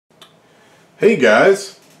Hey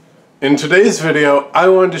guys! In today's video I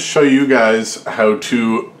wanted to show you guys how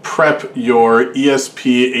to prep your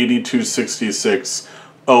ESP8266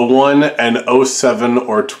 01 and 07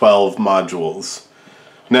 or 12 modules.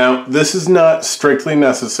 Now this is not strictly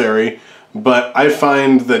necessary, but I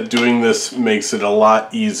find that doing this makes it a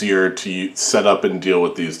lot easier to set up and deal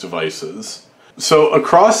with these devices. So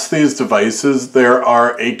across these devices there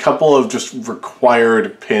are a couple of just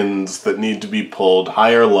required pins that need to be pulled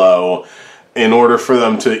high or low in order for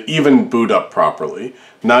them to even boot up properly.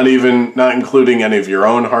 Not including any of your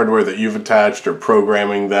own hardware that you've attached or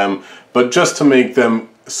programming them, but just to make them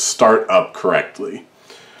start up correctly.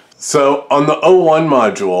 So on the 01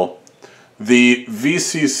 module, the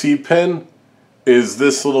VCC pin is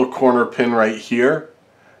this little corner pin right here,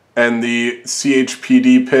 and the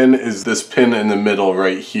CHPD pin is this pin in the middle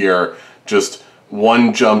right here, just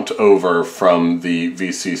one jumped over from the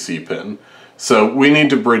VCC pin. So we need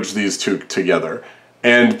to bridge these two together.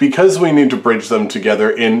 And because we need to bridge them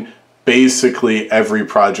together in basically every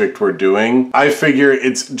project we're doing, I figure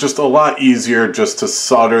it's just a lot easier just to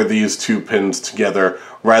solder these two pins together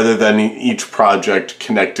rather than each project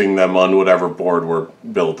connecting them on whatever board we're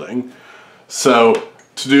building. So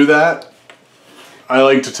to do that, I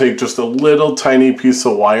like to take just a little tiny piece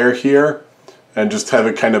of wire here and just have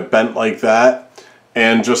it kind of bent like that,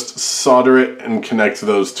 and just solder it and connect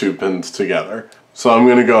those two pins together. So I'm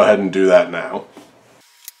going to go ahead and do that now.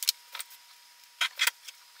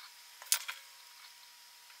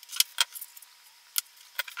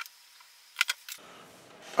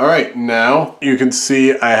 Alright, now you can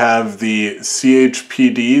see I have the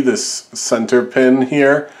CHPD, this center pin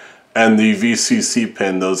here, and the VCC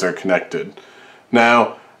pin, those are connected.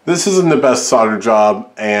 Now, this isn't the best solder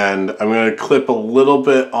job, and I'm going to clip a little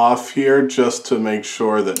bit off here just to make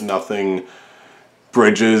sure that nothing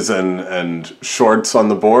bridges and shorts on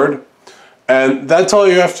the board. And that's all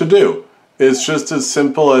you have to do. It's just as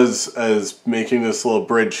simple as making this little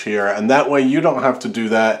bridge here, and that way you don't have to do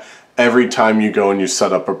that every time you go and you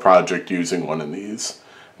set up a project using one of these.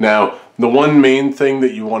 Now, the one main thing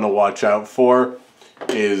that you want to watch out for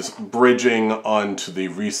is bridging onto the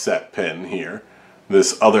reset pin here.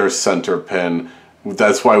 This other center pin.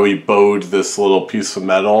 That's why we bowed this little piece of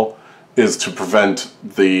metal, is to prevent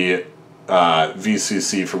the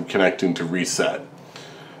VCC from connecting to reset,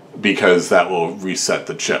 because that will reset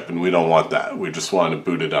the chip and we don't want that. We just want to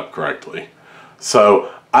boot it up correctly. So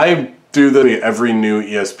I do that every new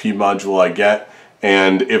ESP module I get,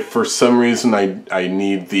 and if for some reason I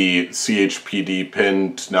need the CHPD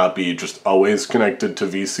pin to not be just always connected to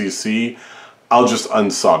VCC, I'll just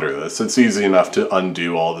unsolder this. It's easy enough to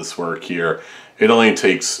undo all this work here. It only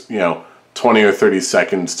takes, 20 or 30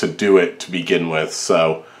 seconds to do it to begin with,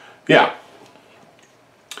 so yeah.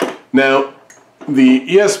 Now, the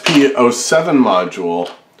ESP07 module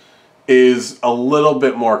is a little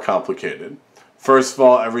bit more complicated. First of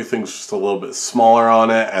all, everything's just a little bit smaller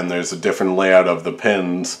on it, and there's a different layout of the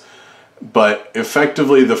pins. But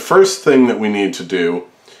effectively, the first thing that we need to do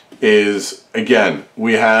is, again,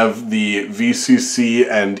 we have the VCC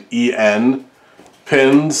and EN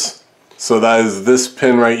pins. So that is this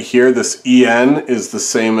pin right here. This EN is the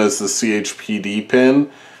same as the CHPD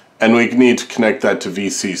pin, and we need to connect that to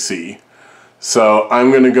VCC. So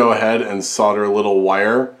I'm going to go ahead and solder a little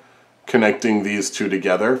wire connecting these two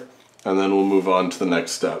together, and then we'll move on to the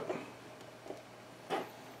next step.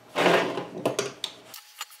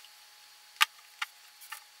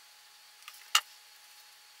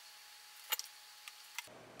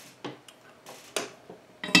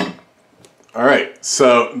 Alright,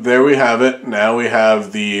 so there we have it. Now we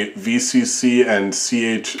have the VCC and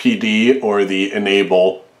CHPD, or the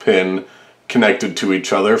enable pin, connected to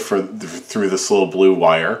each other through this little blue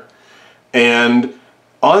wire. And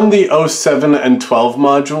on the 07 and 12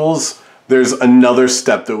 modules, there's another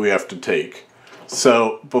step that we have to take.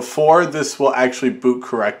 So before this will actually boot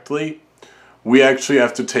correctly, we actually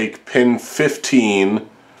have to take pin 15,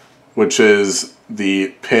 which is the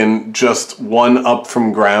pin just one up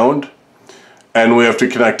from ground, and we have to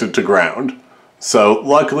connect it to ground. So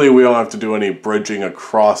luckily we don't have to do any bridging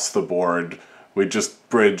across the board. We just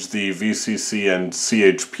bridge the VCC and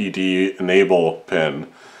CHPD enable pin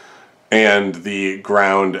and the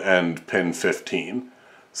ground and pin 15.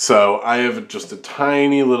 So I have just a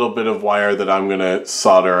tiny little bit of wire that I'm going to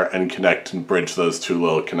solder and connect and bridge those two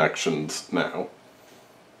little connections now.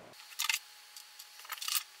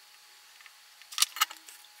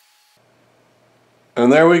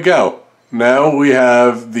 And there we go. Now we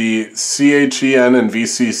have the CHEN and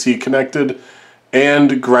VCC connected,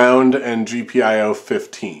 and ground and GPIO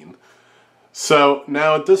 15. So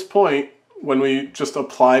now at this point, when we just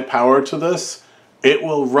apply power to this, it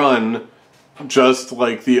will run just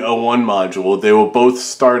like the O1 module. They will both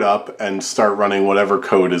start up and start running whatever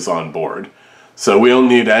code is on board. So we don't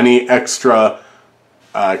need any extra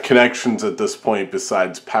connections at this point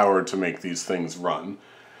besides power to make these things run.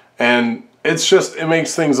 And it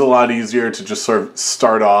makes things a lot easier to just sort of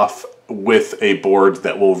start off with a board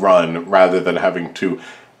that will run rather than having to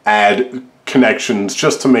add connections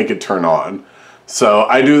just to make it turn on. So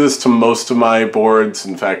I do this to most of my boards.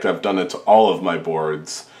 In fact, I've done it to all of my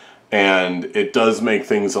boards. And it does make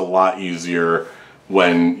things a lot easier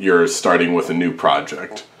when you're starting with a new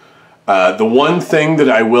project. The one thing that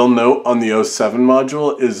I will note on the 07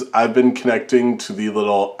 module is I've been connecting to the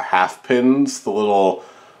little half pins, the little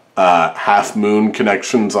half moon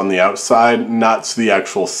connections on the outside, not to the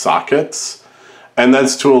actual sockets. And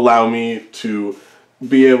that's to allow me to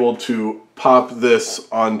be able to pop this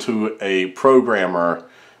onto a programmer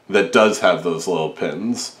that does have those little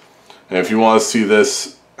pins. And if you want to see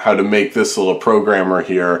this, how to make this little programmer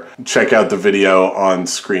here, check out the video on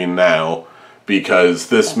screen now, because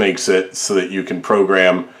this makes it so that you can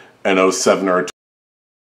program an 07 or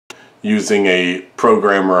using a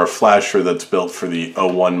programmer or flasher that's built for the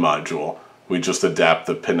O1 module. We just adapt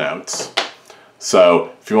the pinouts.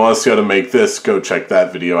 So if you want to see how to make this, go check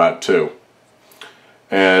that video out too.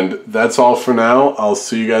 And that's all for now. I'll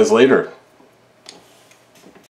see you guys later.